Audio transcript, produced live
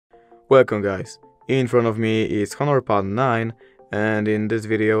Welcome guys, in front of me is HonorPod 9 and in this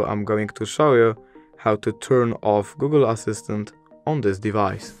video I'm going to show you how to turn off Google Assistant on this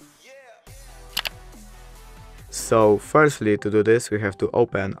device. So firstly, to do this we have to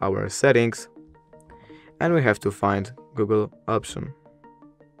open our settings and we have to find Google option,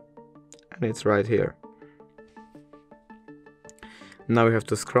 and it's right here. Now we have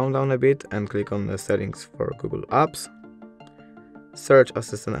to scroll down a bit and click on the settings for Google Apps, search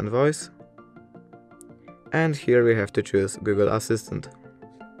Assistant and Voice, and here we have to choose Google Assistant.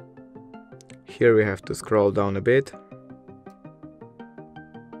 Here we have to scroll down a bit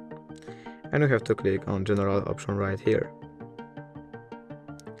and we have to click on General option right here.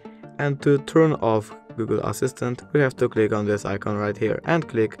 And to turn off Google Assistant we have to click on this icon right here and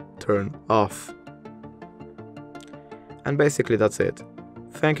click Turn Off. And basically that's it.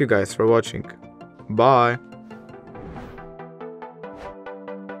 Thank you guys for watching. Bye!